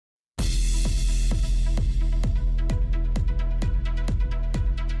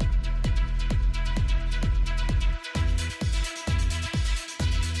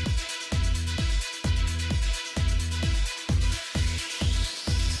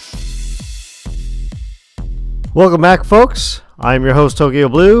Welcome back, folks. I'm your host, Tokyo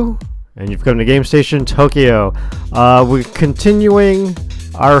Blue, and you've come to Game Station Tokyo. We're continuing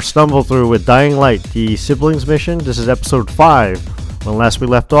our stumble through with Dying Light, the siblings mission. This is episode 5. When last we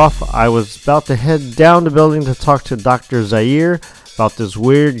left off, I was about to head down the building to talk to Dr. Zaire about this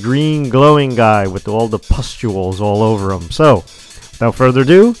weird green glowing guy with all the pustules all over him. So, without further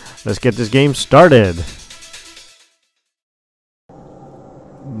ado, let's get this game started.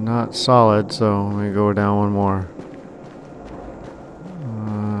 Not solid, so let me go down one more.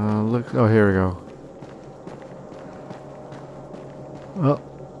 Look, oh, here we go.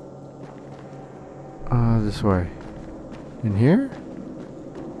 This way. In here?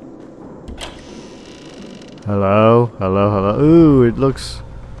 Hello, hello, hello. Ooh, it looks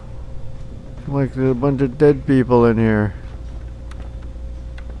like there's a bunch of dead people in here.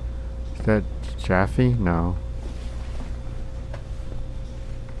 Is that Jaffe? No.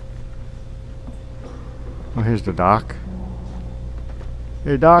 Oh, here's the doc.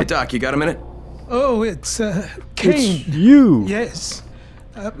 Hey, Doc. Hey, Doc, you got a minute? Oh, it's, Kane. It's you. Yes.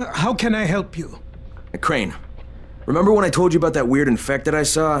 How can I help you? Crane. Remember when I told you about that weird infected I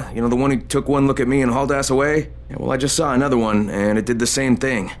saw? You know, the one who took one look at me and hauled ass away? Yeah, well, I just saw another one, and it did the same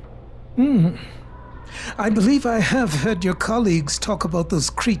thing. I believe I have heard your colleagues talk about those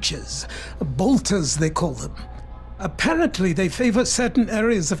creatures. Bolters, they call them. Apparently, they favor certain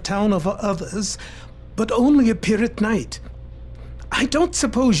areas of town over others, but only appear at night. I don't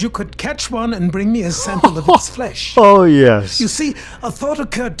suppose you could catch one and bring me a sample of its flesh. Oh, yes. You see, a thought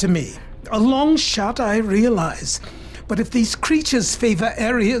occurred to me. A long shot, I realize. But if these creatures favor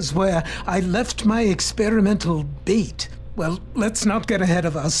areas where I left my experimental bait, well, let's not get ahead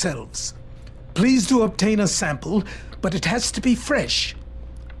of ourselves. Please do obtain a sample, but it has to be fresh.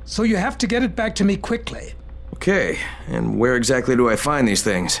 So you have to get it back to me quickly. Okay, and where exactly do I find these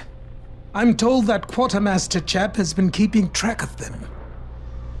things? I'm told that quartermaster chap has been keeping track of them.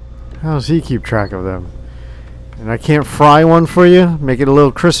 How does he keep track of them? And I can't fry one for you? Make it a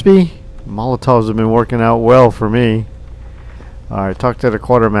little crispy? Molotovs have been working out well for me. Alright, talk to the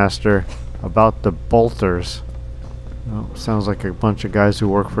quartermaster about the bolters. Oh, sounds like a bunch of guys who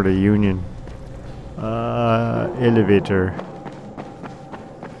work for the union. Elevator.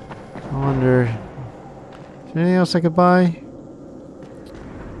 I wonder... Is there anything else I could buy?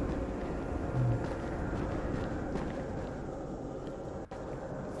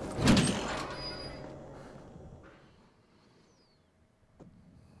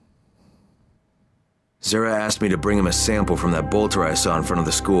 Zera asked me to bring him a sample from that bolter I saw in front of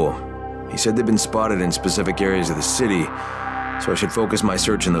the school. He said they'd been spotted in specific areas of the city, so I should focus my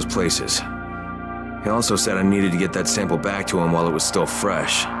search in those places. He also said I needed to get that sample back to him while it was still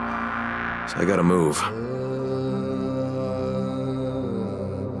fresh. So I gotta move.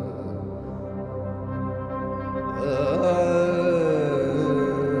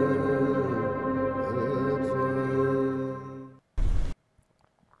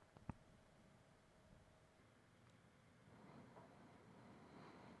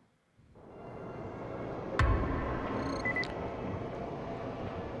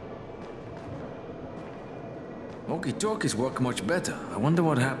 Walkie-talkies work much better. I wonder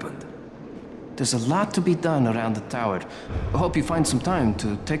what happened. There's a lot to be done around the tower. I hope you find some time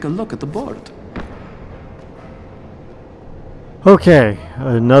to take a look at the board. Okay,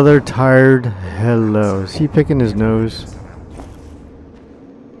 another tired hello. Is he picking his nose?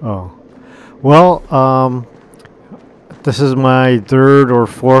 Oh. Well, this is my third or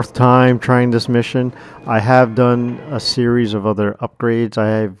fourth time trying this mission. I have done a series of other upgrades. I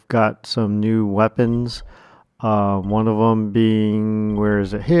have got some new weapons. One of them being, where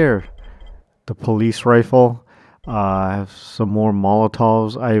is it? Here. The police rifle. I have some more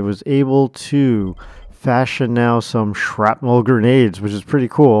Molotovs. I was able to fashion now some shrapnel grenades, which is pretty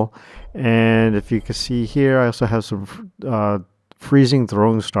cool. And if you can see here, I also have some freezing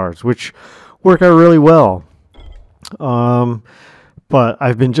throwing stars, which work out really well. But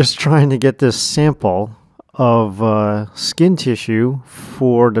I've been just trying to get this sample of skin tissue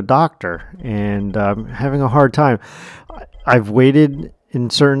for the doctor, and I'm having a hard time. I've waited in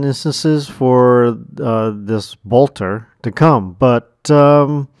certain instances for this bolter to come, but I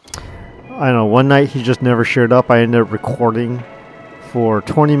don't know, one night he just never showed up. I ended up recording for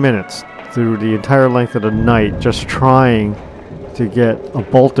 20 minutes through the entire length of the night just trying to get a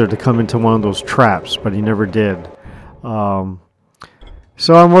bolter to come into one of those traps, but he never did.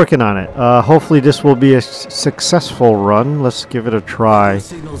 So I'm working on it. Hopefully this will be a successful run. Let's give it a try.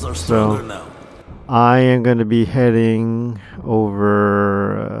 So I am going to be heading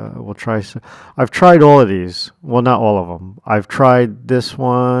over. We'll try. I've tried all of these. Well, not all of them. I've tried this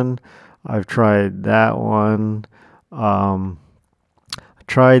one. I've tried that one. I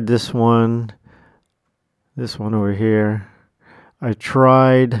tried this one. This one over here. I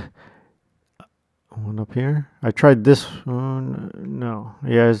tried one up here. I tried this one. No.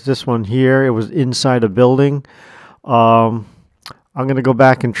 Yeah, it's this one here. It was inside a building. I'm going to go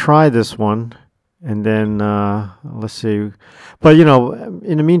back and try this one. And then, let's see. But, you know,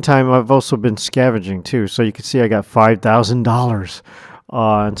 in the meantime, I've also been scavenging, too. So you can see I got $5,000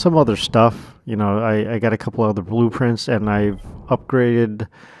 and some other stuff. You know, I got a couple other blueprints, and I've upgraded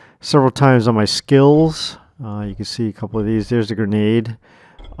several times on my skills. You can see a couple of these. There's a grenade.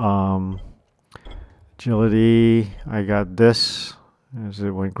 Agility. I got this. As it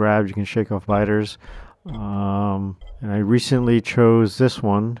when grabbed, you can shake off biters. And I recently chose this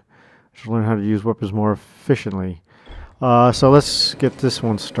one. Just learn how to use weapons more efficiently. So let's get this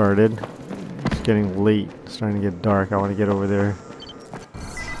one started. It's getting late. It's starting to get dark. I want to get over there.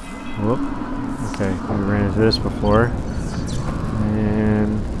 Whoop. Okay, we ran into this before.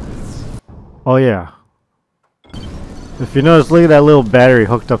 And... oh yeah. If you notice, look at that little battery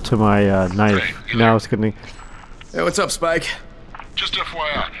hooked up to my knife. Hey, now it's gonna... Hey, what's up, Spike? Just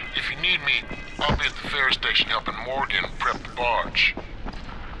FYI, if you need me, I'll be at the ferry station helping Morgan prep the barge.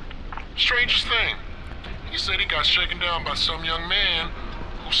 Strangest thing, he said he got shaken down by some young man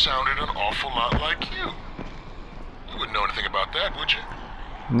who sounded an awful lot like you. You wouldn't know anything about that, would you?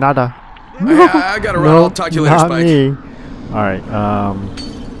 Nada. Hey, I gotta run. I'll talk to you later, not Spike. me. Alright, I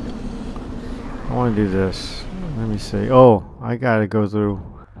want to do this. Let me see. Oh, I gotta go through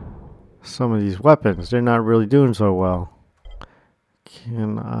some of these weapons. They're not really doing so well.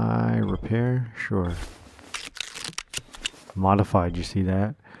 Can I repair? Sure. Modified, you see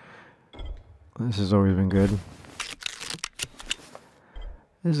that? This has always been good.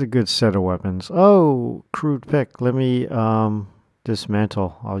 This is a good set of weapons. Oh, crude pick. Let me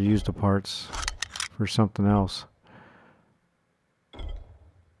dismantle. I'll use the parts for something else.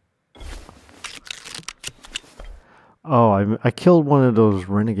 Oh, I killed one of those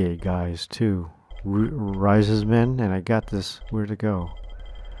renegade guys too. Rises men, and I got this. Where'd it go?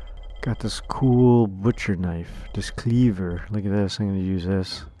 Got this cool butcher knife. This cleaver. Look at this. I'm going to use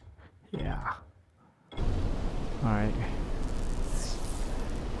this. Yeah. Alright.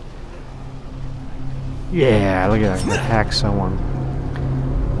 Yeah, look at that. I can hack someone.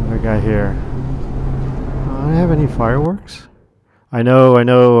 What do I got here? I don't have any fireworks. I know. I'm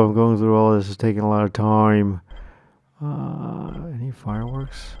going through all this. It's taking a lot of time. Any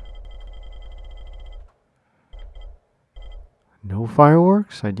fireworks? No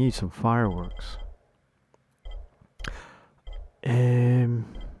fireworks? I need some fireworks.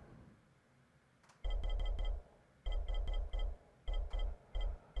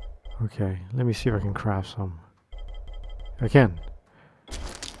 Okay, let me see if I can craft some. I can.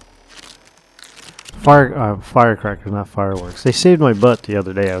 Firecrackers, not fireworks. They saved my butt the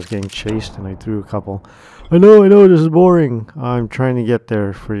other day. I was getting chased and I threw a couple. I know, this is boring. I'm trying to get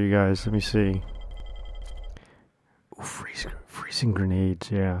there for you guys. Let me see. Ooh, freezing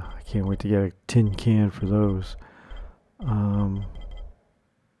grenades, yeah. I can't wait to get a tin can for those.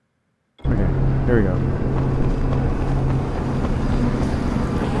 Okay, here we go.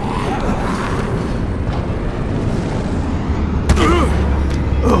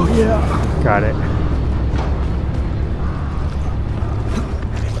 Oh yeah, got it.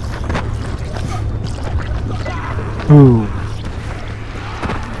 Ooh.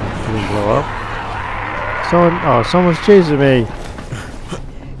 Did it blow up? Someone's chasing me.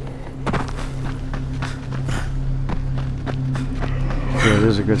 Yeah, this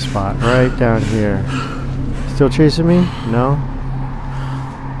is a good spot. Right down here. Still chasing me? No?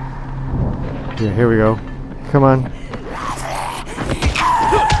 Yeah, here we go. Come on.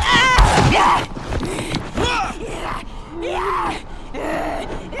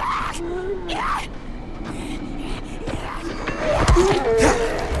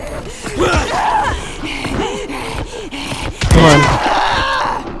 Come on.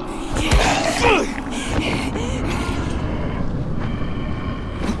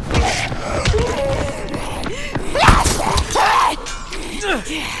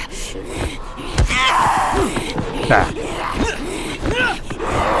 Back.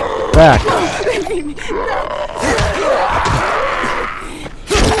 Back.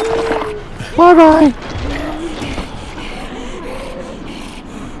 Bye-bye.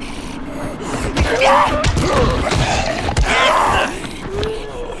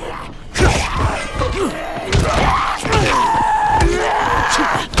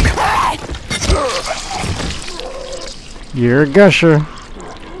 You're a gusher.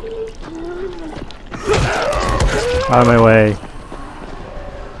 Out of my way.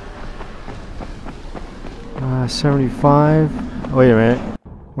 75. Wait a minute.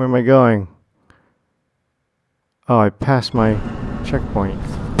 Where am I going? Oh, I passed my checkpoint.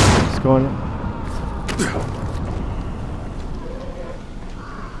 What's going on?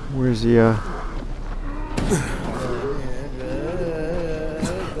 Where's the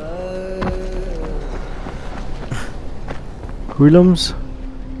Hoodlums?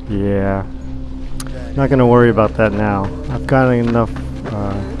 Yeah. Not gonna worry about that now. I've got enough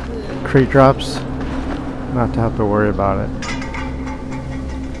crate drops not to have to worry about it.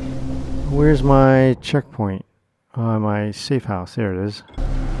 Where's my checkpoint? My safe house. There it is.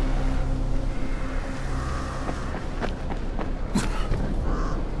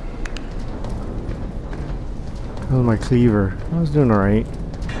 Oh, my cleaver. I was doing alright.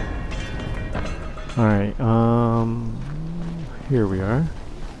 Alright, here we are.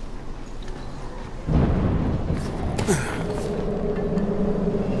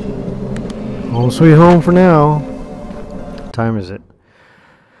 Home sweet home for now. What time is it?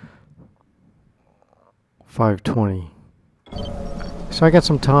 5:20. So I got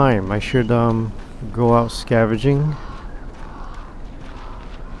some time. I should go out scavenging.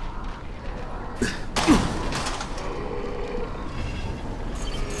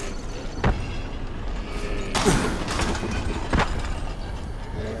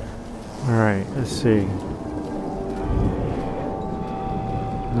 Alright, let's see.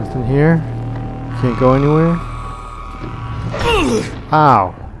 Nothing here? Can't go anywhere?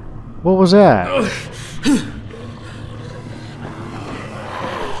 Ow! What was that?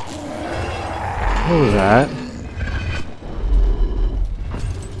 What was that?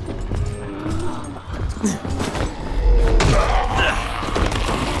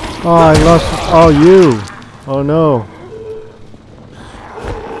 Oh, I lost. Oh, you! Oh no!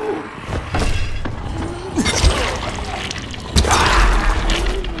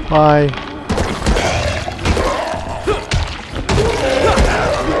 Bye.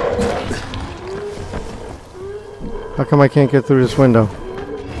 How come I can't get through this window?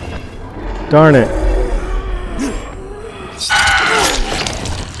 Darn it.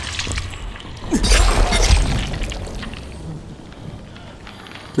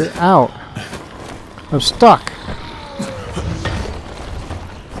 Get out. I'm stuck.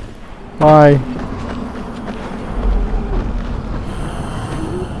 Bye.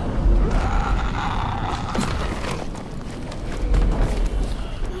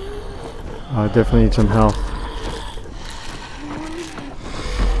 I definitely need some help.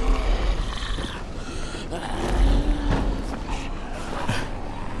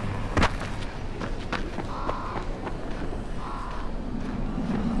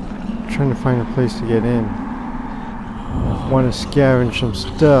 Trying to find a place to get in. I want to scavenge some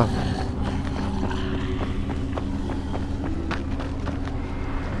stuff.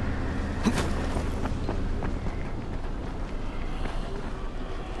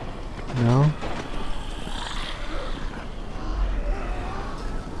 No?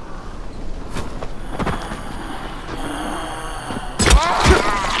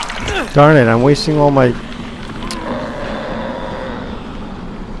 Darn it, I'm wasting all my...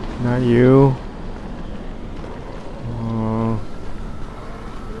 Not you.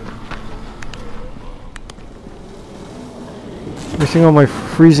 Wasting all my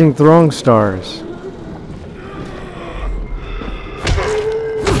freezing throwing stars.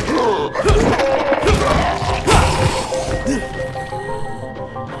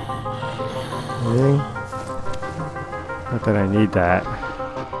 Really? Not that I need that.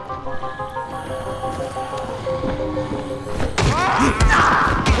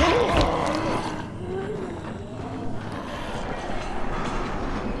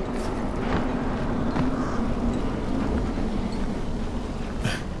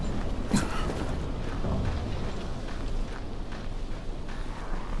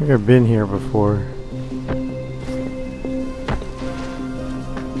 I think I've been here before.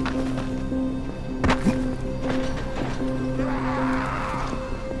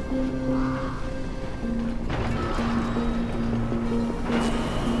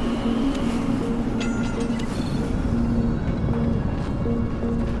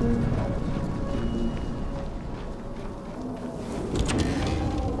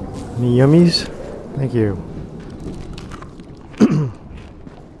 Any yummies? Thank you.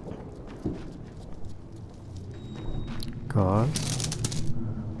 God.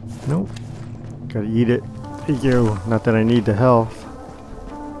 Nope. Gotta eat it. Thank you. Not that I need the health.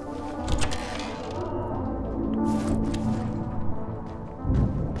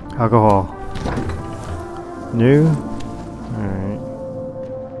 Alcohol. New? Alright.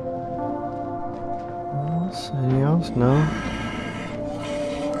 Anything else? No?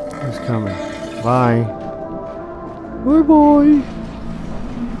 Who's coming? Bye. Bye bye.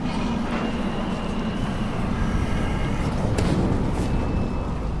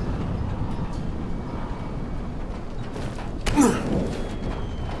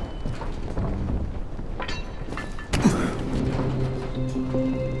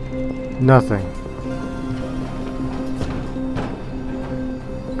 Nothing.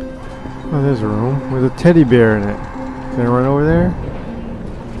 Oh, there's a room with a teddy bear in it. Can I run over there?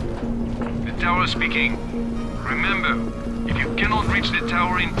 The tower speaking. Remember, if you cannot reach the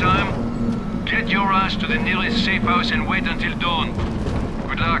tower in time, get your ass to the nearest safe house and wait until dawn.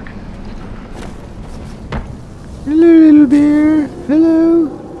 Good luck. Hello, little bear. Hello.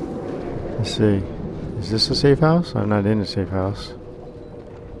 Let's see. Is this a safe house? I'm not in a safe house.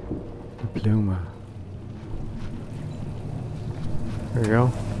 Pluma. There we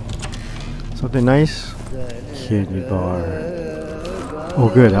go. Something nice. Kidney bar. Oh,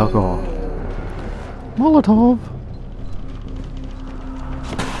 good. Alcohol. Molotov.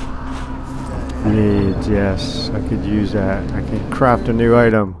 Blades. Yes, I could use that. I can craft a new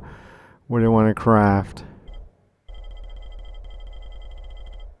item. What do I want to craft?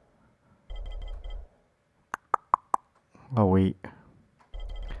 Oh, wait.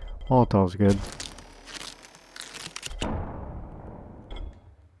 Molotov's good.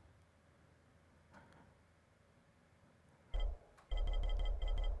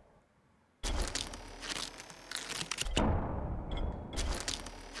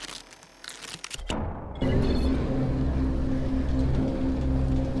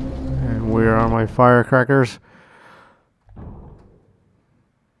 And where are my firecrackers?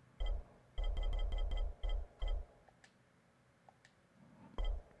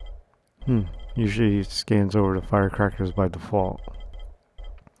 Usually it scans over the firecrackers by default.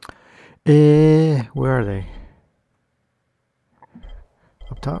 Where are they?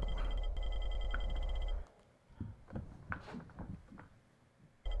 Up top?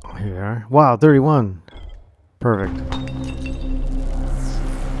 Oh, here they are. Wow, 31. Perfect.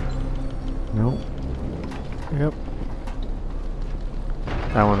 Nope. Yep.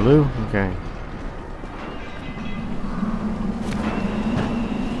 That one, Lou? Okay.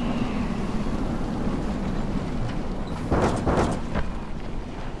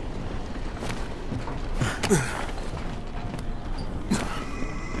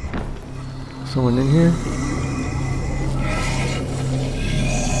 Someone in here?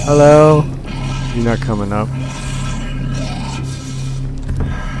 Hello? You're not coming up.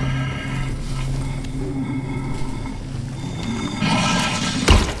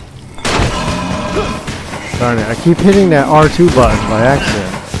 Darn it, I keep hitting that R2 button by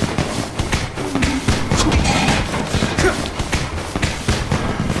accident.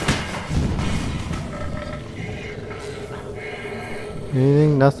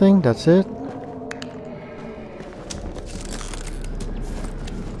 Anything? Nothing? That's it?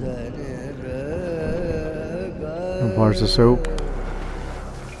 Bars of soap.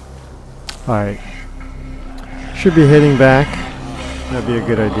 Alright. Should be heading back. That'd be a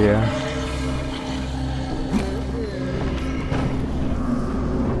good idea.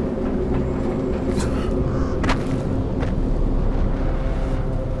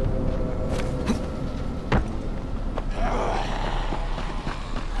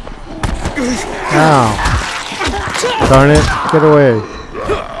 Ow. Darn it. Get away.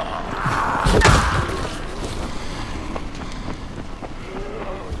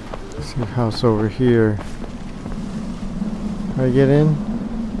 Safe house over here. Can I get in?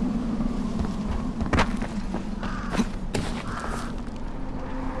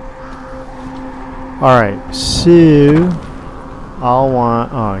 Alright, so I'll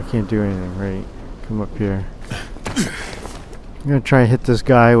want... Oh, I can't do anything, right? Come up here. I'm gonna try and hit this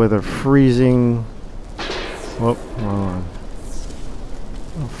guy with a freezing... Whoop, wrong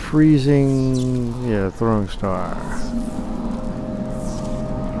one. A freezing... Yeah, throwing star.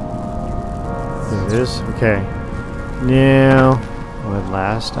 There it is. Okay. Now, when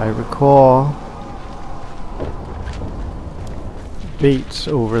last I recall, bait's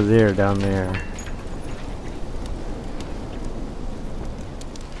over there, down there.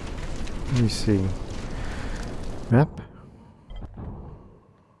 Let me see. Map.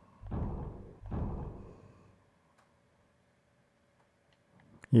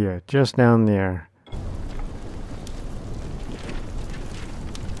 Yeah, just down there.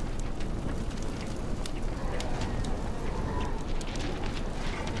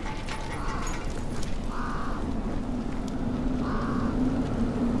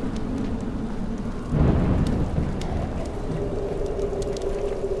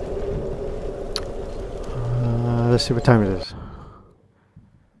 Let's see what time it is.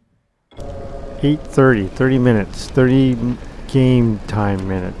 8:30, 30 minutes, 30 game time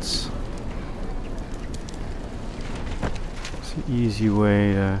minutes. It's an easy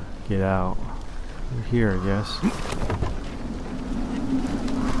way to get out. We're here, I guess.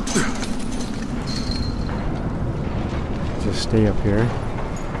 Just stay up here.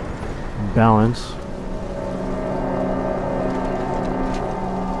 Balance.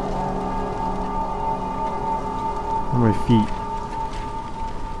 On my feet.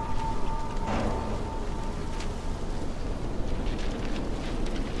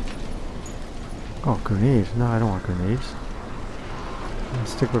 Oh, grenades. No, I don't want grenades.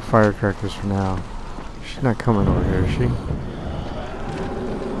 Let's stick with firecrackers for now. She's not coming over here, is she?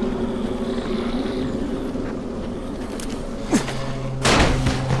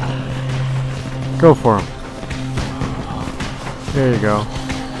 Go for him. There you go.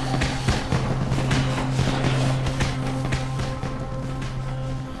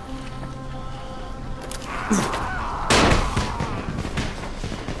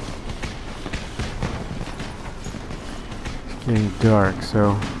 It's getting dark,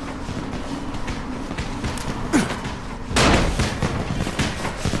 so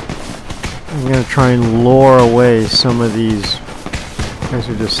I'm gonna try and lure away some of these guys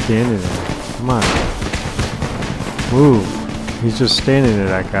who are just standing there. Come on. Move. He's just standing there,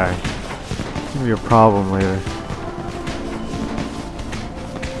 that guy. It's gonna be a problem later.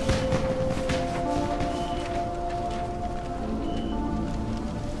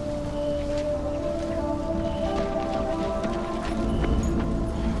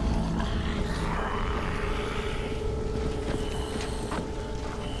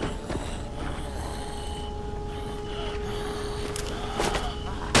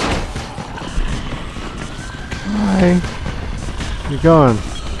 Where you going?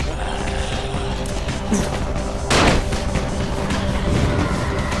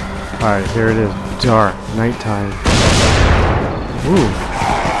 Alright, here it is. Dark. Nighttime. Ooh.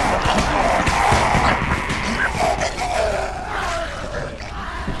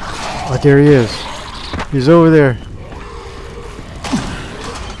 Oh, there he is. He's over there.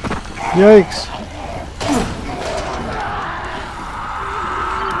 Yikes.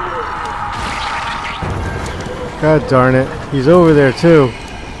 God darn it. He's over there too.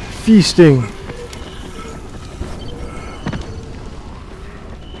 Feasting.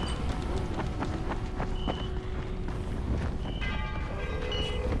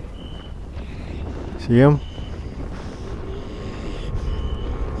 See him?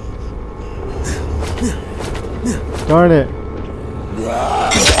 Darn it.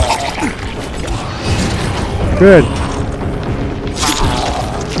 Good.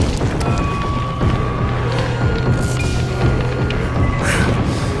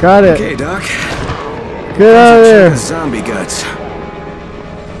 Got it. Okay, Doc. Get out of there. Zombie guts.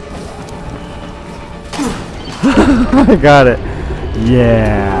 I got it.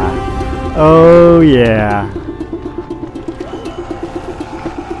 Yeah. Oh yeah.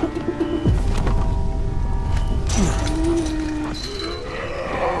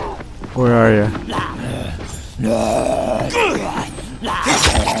 Where are you?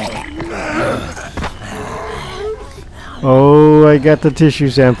 Oh, I got the tissue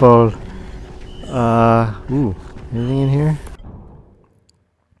sample. Ooh, anything in here?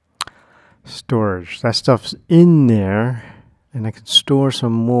 Storage. That stuff's in there, and I can store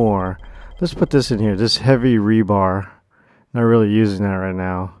some more. Let's put this in here. This heavy rebar. Not really using that right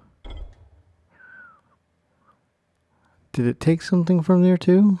now. Did it take something from there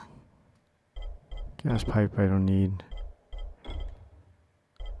too? Gas pipe I don't need.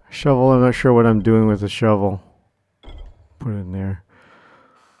 Shovel, I'm not sure what I'm doing with the shovel. Put it in there.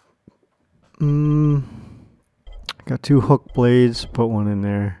 Got 2 hook blades, put one in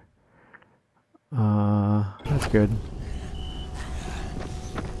there. That's good.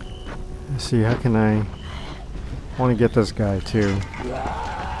 Let's see, how can I want to get this guy too.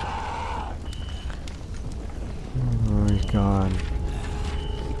 Oh, he's gone.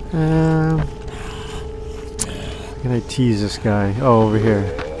 How can I tease this guy? Oh, over here.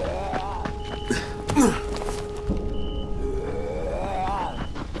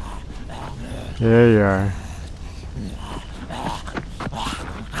 There you are.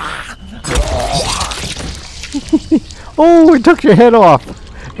 Oh, it took your head off.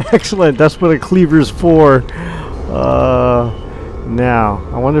 Excellent. That's what a cleaver's for. Now,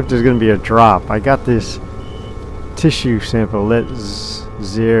 I wonder if there's going to be a drop. I got this tissue sample. Let's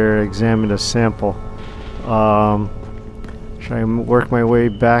examine the sample. Should I work my way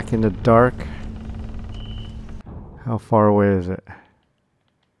back in the dark? How far away is it?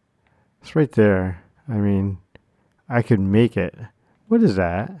 It's right there. I mean, I could make it. What is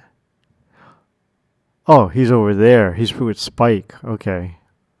that? Oh, he's over there. He's with Spike. Okay.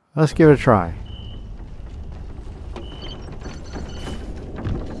 Let's give it a try.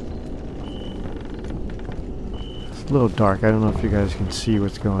 It's a little dark. I don't know if you guys can see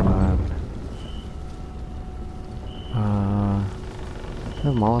what's going on. Do I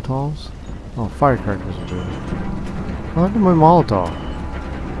have Molotovs? Oh, firecrackers will do it. What happened to my Molotov?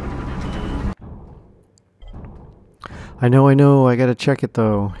 I know. I gotta check it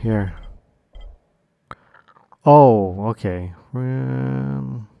though. Here. Oh, okay.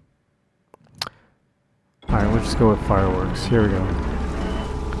 Alright, we'll just go with fireworks. Here we go.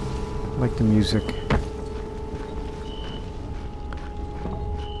 I like the music.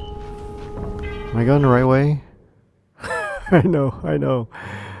 Am I going the right way? I know.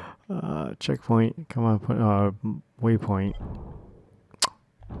 Checkpoint. Come on, waypoint.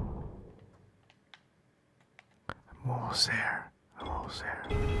 I'm almost there.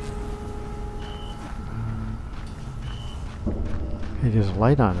 Hey, there's a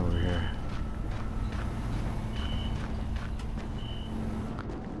light on over here.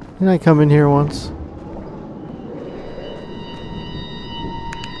 Didn't I come in here once?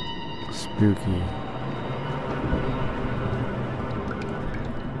 Spooky.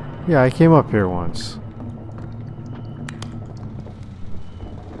 Yeah, I came up here once.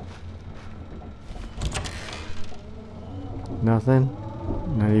 Nothing?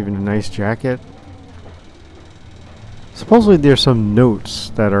 Not even a nice jacket? Supposedly there's some notes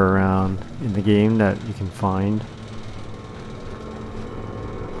that are around in the game that you can find.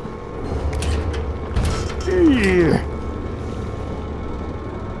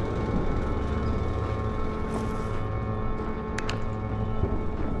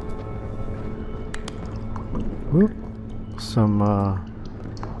 Whoop. Some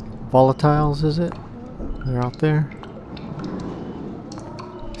volatiles, is it? They're out there.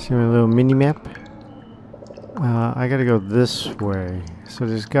 See my little mini map? I gotta go this way. So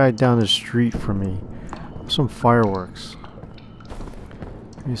there's a guy down the street from me. Some fireworks.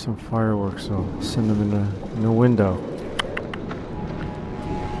 Maybe some fireworks, so I'll send them in the window.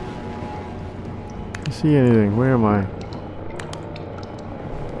 Can't see anything. Where am I?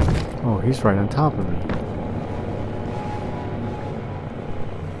 Oh, he's right on top of me.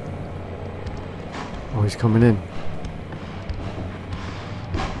 Oh, he's coming in.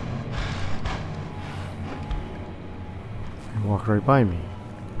 And walk right by me.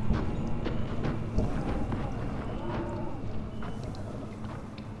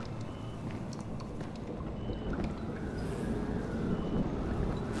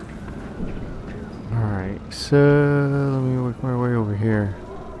 Alright, so let me work my way over here.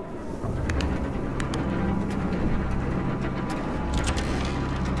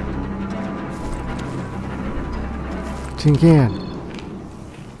 Tin can.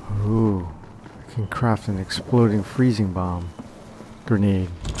 Ooh, I can craft an exploding freezing bomb grenade.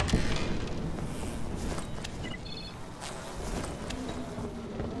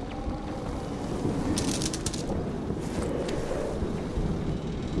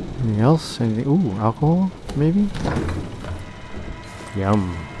 Anything else? Anything? Ooh, alcohol? Maybe?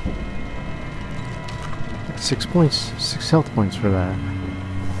 Yum. 6 points. 6 health points for that.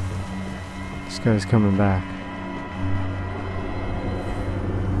 This guy's coming back.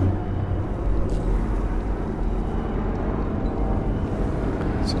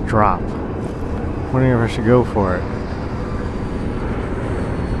 It's a drop. Wondering if I should go for it.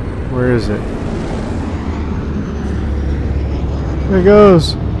 Where is it? There it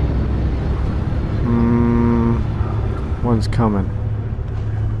goes. One's coming.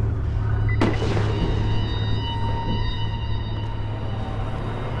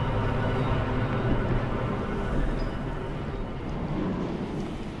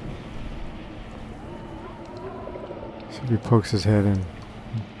 See if he pokes his head in.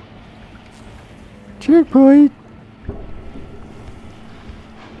 Checkpoint!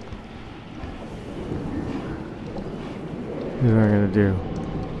 Here's what I'm gonna do.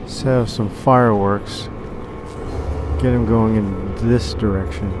 Set up some fireworks. Get him going in this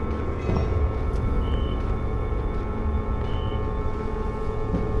direction.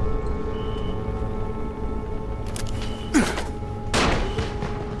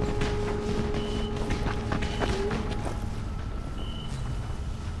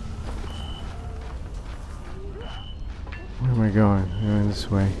 Where am I going? I'm going this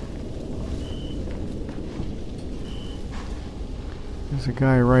way. There's a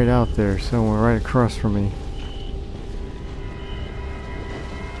guy right out there, somewhere right across from me.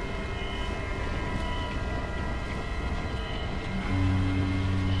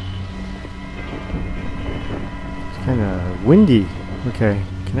 It's kind of windy. Okay,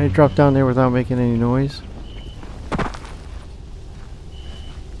 Can I drop down there without making any noise?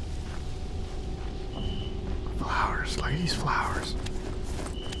 Flowers, look at these flowers.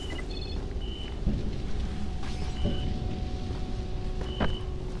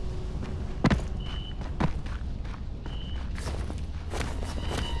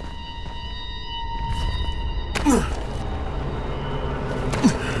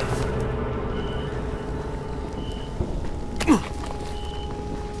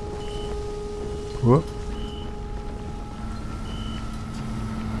 Whoop.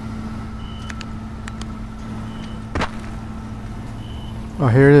 Oh,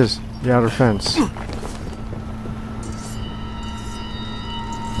 here it is, the outer fence.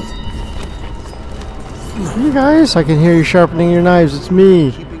 You guys, I can hear you sharpening your knives. It's me.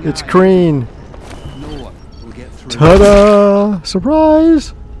 It's Crane. Ta-da!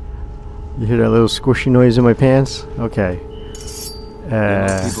 Surprise! You hear that little squishy noise in my pants? Okay.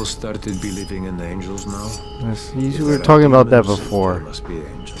 People started believing in the angels now. We were talking about that before. Must be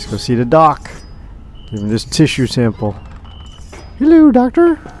angels. Let's go see the doc. Give him this tissue sample. Hello,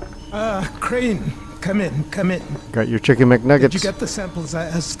 doctor. Crane, come in, come in. Got your chicken McNuggets. Did you get the samples I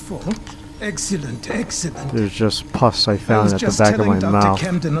asked for? Excellent, excellent. There's just pus I found at the back of my Dr. mouth.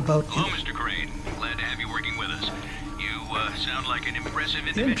 Camden about Hello, Mr. Crane. Glad to have you working with us. You sound like an impressive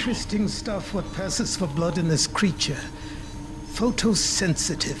individual. interesting stuff. What passes for blood in this creature?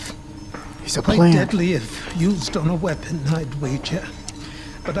 Photosensitive. He's a Quite plant. deadly if used on a weapon, I'd wager.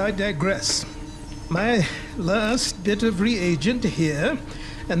 But I digress. My last bit of reagent here,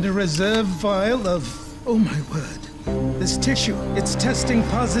 and a reserve vial of... oh my word. This tissue, it's testing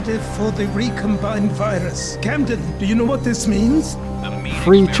positive for the recombined virus. Camden, do you know what this means?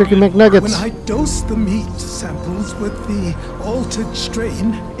 Free chicken When McNuggets. I dose the meat samples with the altered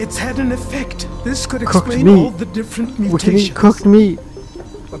strain, it's had an effect. This could Cooked explain meat. all the different We mutations. can eat cooked meat.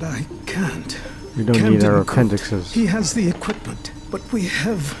 But I can't. We don't need Camden our cooked. appendixes. He has the equipment, but we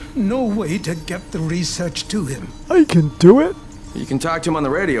have no way to get the research to him. I can do it. You can talk to him on the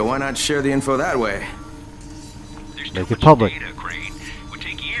radio. Why not share the info that way? Make it public. Data, Crane. Would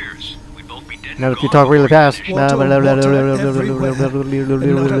take years. We'd both be dead. Not and if you gone talk really before fast. we Water, Blah, blah, blah, water blah, blah, everywhere, blah, blah, blah,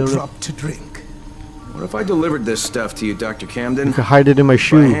 and not blah, a blah. drop to drink. What if I delivered this stuff to you, Dr. Camden? You can hide it in my By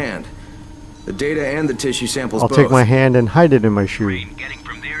shoe. hand. The data and the tissue samples I'll both. take my hand and hide it in my shoe. Crane, getting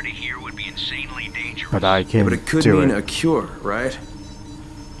from there to here would be insanely dangerous. But I can But it could do mean it. a cure, right?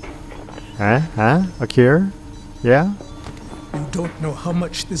 Huh? Huh? A cure? Yeah? You don't know how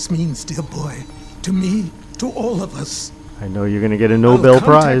much this means, dear boy. To me, to all of us. I know you're gonna get a I'll Nobel contact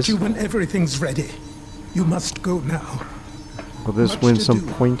Prize. you when everything's ready. You must go now. Will this Much win to some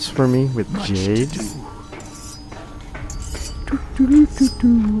do. points for me with Much to Jade? do.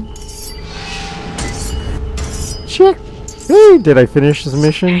 Check. Hey, did I finish this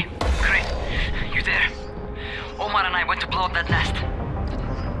mission? Crane, you there? Omar and I went to blow up that nest.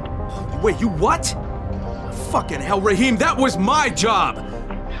 Wait, you what? Fucking hell, Raheem, that was my job!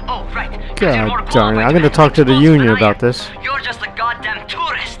 Oh, right. 'cause you're more God darn it. I'm qualified gonna to talk to the handle union explosives about than I am. this. You're just a goddamn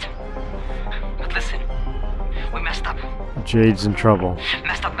tourist. But listen, we messed up. Jade's in trouble.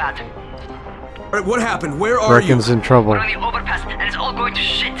 Messed up bad. Alright, what happened? Where are Brecken's in We're trouble. on the overpass and it's all going to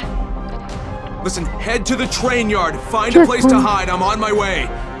shit. you? Listen, head to the train yard. Find a place to Checkpoint. hide. I'm on my way.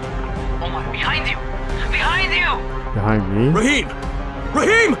 Omar, behind you! Behind you! Behind me? Raheem!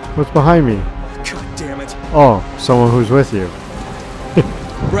 Raheem! What's behind me? God damn it. Oh, someone who's with you.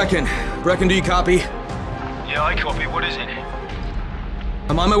 Brecken. Brecken, do you copy? Yeah, I copy. What is it?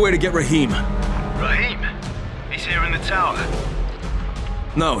 I'm on my way to get Raheem. Raheem. He's here in the tower.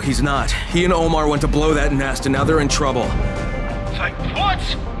 No, he's not. He and Omar went to blow that nest, and now they're in trouble. Like, what?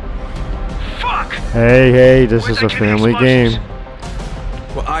 Fuck! Hey, hey, this Where'd is they a get the family explosives?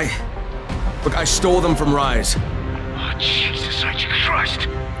 game. Well, I stole them from Rise. Oh, Jesus H. Christ.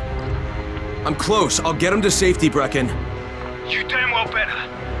 I'm close. I'll get him to safety, Brecken. You damn well better.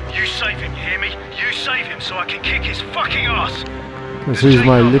 You save him, you hear me? You save him so I can kick his fucking ass. This is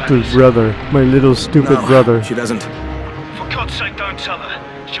my little brother. My little stupid No, brother. she doesn't. For God's sake, don't tell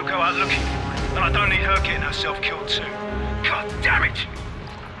her. She'll go out looking for it. And I don't need her getting herself killed too. God damn it!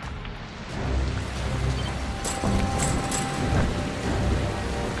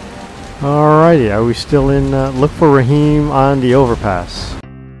 Alrighty, are we still in? Look for Raheem on the overpass.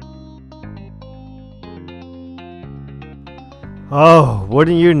 Oh,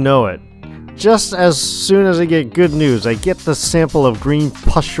 wouldn't you know it? Just as soon as I get good news, I get the sample of green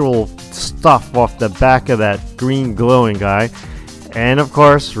pustule stuff off the back of that green glowing guy. And of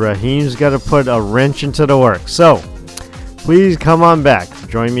course, Raheem's got to put a wrench into the work. So, please come on back.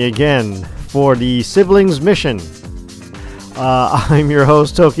 Join me again for the siblings mission. I'm your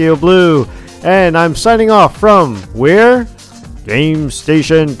host, Tokyo Blue, and I'm signing off from where? Game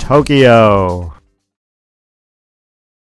Station Tokyo.